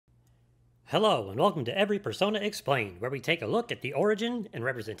Hello, and welcome to Every Persona Explained, where we take a look at the origin and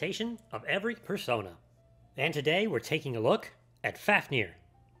representation of every persona. And today we're taking a look at Fafnir.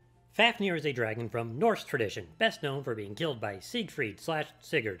 Fafnir is a dragon from Norse tradition, best known for being killed by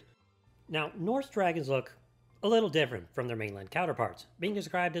Siegfried/Sigurd. Now, Norse dragons look a little different from their mainland counterparts, being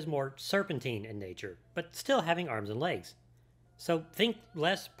described as more serpentine in nature, but still having arms and legs. So think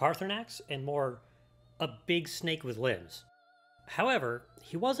less Parthenax and more a big snake with limbs. However,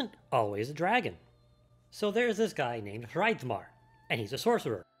 he wasn't always a dragon. So there's this guy named Hreidmar, and he's a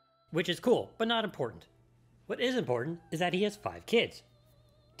sorcerer, which is cool, but not important. What is important is that he has 5 kids.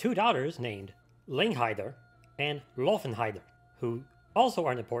 2 daughters named Lyngheider and Lofenheider, who also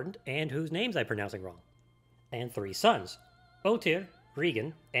aren't important and whose names I'm pronouncing wrong. And 3 sons, Otir,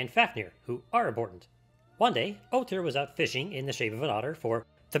 Regan, and Fafnir, who are important. One day, Otir was out fishing in the shape of an otter for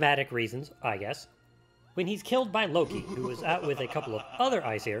thematic reasons, I guess, when he's killed by Loki, who was out with a couple of other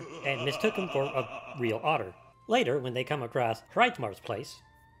Aesir and mistook him for a real otter. Later, when they come across Hreidmar's place,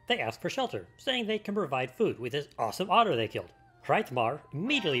 they ask for shelter, saying they can provide food with this awesome otter they killed. Hreidmar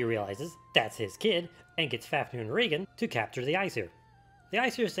immediately realizes that's his kid and gets Fafnir and Regan to capture the Aesir. The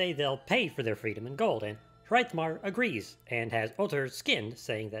Aesir say they'll pay for their freedom in gold, and Hreidmar agrees and has Otir skinned,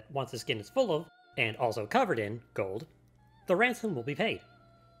 saying that once the skin is full of, and also covered in, gold, the ransom will be paid.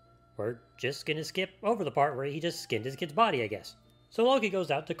 We're just gonna skip over the part where he just skinned his kid's body, I guess. So Loki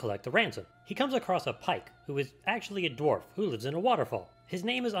goes out to collect the ransom. He comes across a pike, who is actually a dwarf who lives in a waterfall. His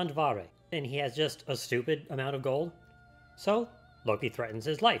name is Andvare, and he has just a stupid amount of gold. So Loki threatens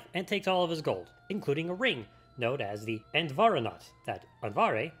his life and takes all of his gold, including a ring known as the Andvaranot that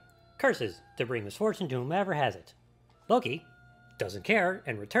Andvare curses to bring misfortune to whomever has it. Loki doesn't care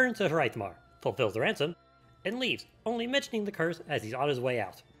and returns to Hreidmar, fulfills the ransom, and leaves, only mentioning the curse as he's on his way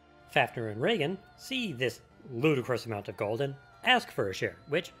out. Fafnir and Regan see this ludicrous amount of gold and ask for a share,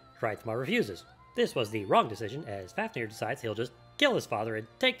 which Hreidmar refuses. This was the wrong decision, as Fafnir decides he'll just kill his father and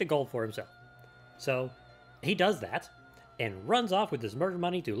take the gold for himself. So he does that, and runs off with his murder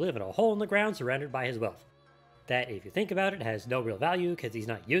money to live in a hole in the ground surrounded by his wealth. That, if you think about it, has no real value because he's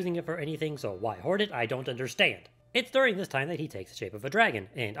not using it for anything, so why hoard it? I don't understand. It's during this time that he takes the shape of a dragon,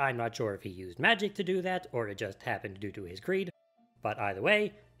 and I'm not sure if he used magic to do that, or it just happened due to his greed. But either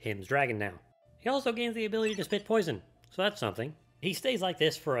way, him's dragon now. He also gains the ability to spit poison, so that's something. He stays like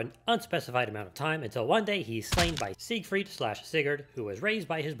this for an unspecified amount of time until one day he's slain by Siegfried/Sigurd, who was raised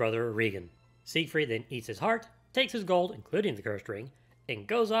by his brother Regan. Siegfried then eats his heart, takes his gold, including the cursed ring, and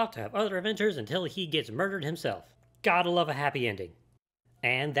goes off to have other adventures until he gets murdered himself. Gotta love a happy ending.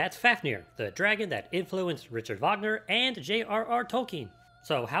 And that's Fafnir, the dragon that influenced Richard Wagner and J.R.R. Tolkien.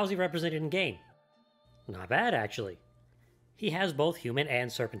 So how's he represented in game? Not bad, actually. He has both human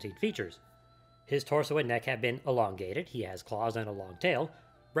and serpentine features. His torso and neck have been elongated, he has claws and a long tail,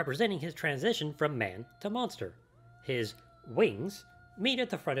 representing his transition from man to monster. His wings meet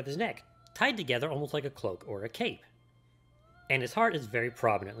at the front of his neck, tied together almost like a cloak or a cape. And his heart is very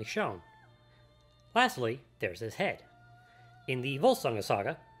prominently shown. Lastly, there's his head. In the Volsunga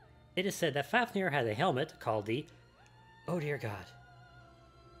saga, it is said that Fafnir has a helmet called the, oh dear god,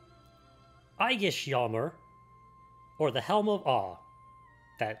 Ægishjálmur, or the Helm of Awe,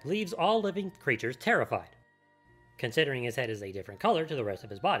 that leaves all living creatures terrified. Considering his head is a different color to the rest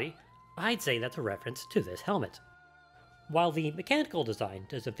of his body, I'd say that's a reference to this helmet. While the mechanical design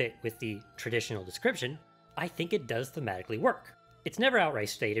doesn't fit with the traditional description, I think it does thematically work. It's never outright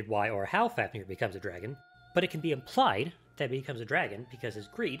stated why or how Fafnir becomes a dragon, but it can be implied that he becomes a dragon because his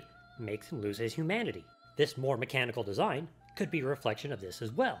greed makes him lose his humanity. This more mechanical design could be a reflection of this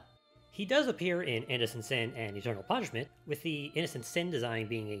as well. He does appear in Innocent Sin and Eternal Punishment, with the Innocent Sin design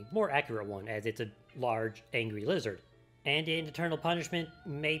being a more accurate one as it's a large, angry lizard. And in Eternal Punishment,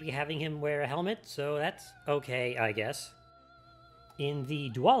 maybe having him wear a helmet, so that's okay, I guess. In the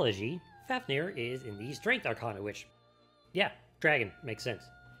duology, Fafnir is in the Strength Arcana, which, yeah, dragon, makes sense.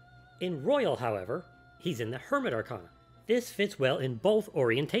 In Royal, however, he's in the Hermit Arcana. This fits well in both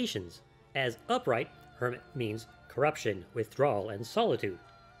orientations, as upright, hermit means corruption, withdrawal, and solitude,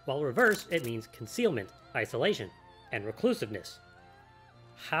 while reversed it means concealment, isolation, and reclusiveness.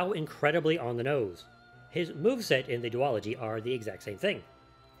 How incredibly on the nose. His moveset in the duology are the exact same thing.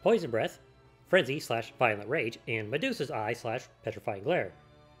 Poison Breath, Frenzy/Violent Rage, and Medusa's Eye/Petrifying Glare.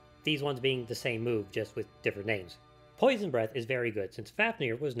 These ones being the same move, just with different names. Poison Breath is very good since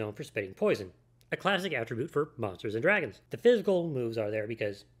Fafnir was known for spitting poison, a classic attribute for monsters and dragons. The physical moves are there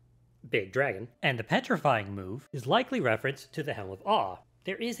because big dragon, and the petrifying move is likely reference to the Helm of Awe.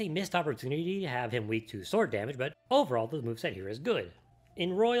 There is a missed opportunity to have him weak to sword damage, but overall the moveset here is good.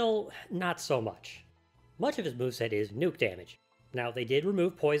 In Royal, not so much. Much of his moveset is nuke damage. Now, they did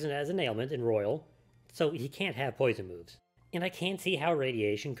remove poison as an ailment in Royal, so he can't have poison moves. And I can't see how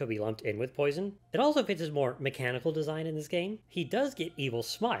radiation could be lumped in with poison. It also fits his more mechanical design in this game. He does get Evil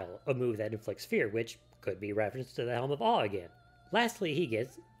Smile, a move that inflicts fear, which could be referenced to the Helm of Awe again. Lastly, he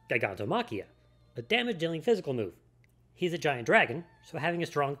gets Gigantomachia, a damage-dealing physical move. He's a giant dragon, so having a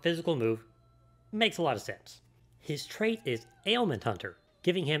strong physical move makes a lot of sense. His trait is Ailment Hunter,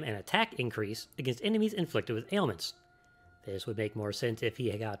 giving him an attack increase against enemies inflicted with ailments. This would make more sense if he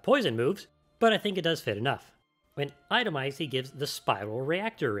got poison moves, but I think it does fit enough. When itemized, he gives the Spiral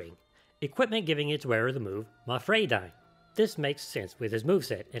Reactor Ring, equipment giving its wearer the move Mafredyne. This makes sense with his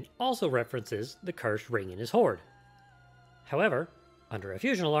moveset, and also references the cursed ring in his hoard. However, under a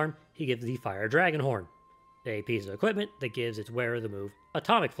fusion alarm, he gives the Fire Dragon Horn, a piece of equipment that gives its wearer the move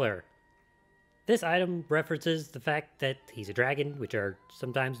Atomic Flare. This item references the fact that he's a dragon, which are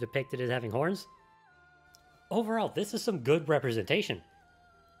sometimes depicted as having horns. Overall, this is some good representation.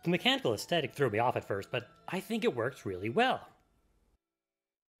 The mechanical aesthetic threw me off at first, but I think it works really well.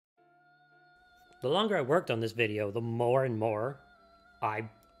 The longer I worked on this video, the more and more I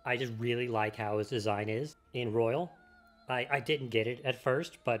just really like how his design is in Royal. I didn't get it at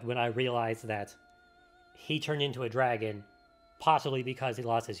first, but when I realized that he turned into a dragon, possibly because he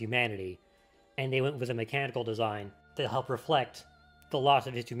lost his humanity, and they went with a mechanical design to help reflect the loss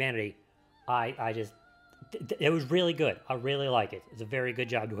of his humanity, it was really good. I really like it. It's a very good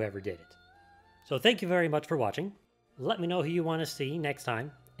job to whoever did it. So thank you very much for watching. Let me know who you want to see next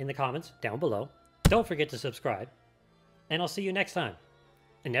time in the comments down below. Don't forget to subscribe. And I'll see you next time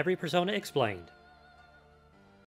in Every Persona Explained.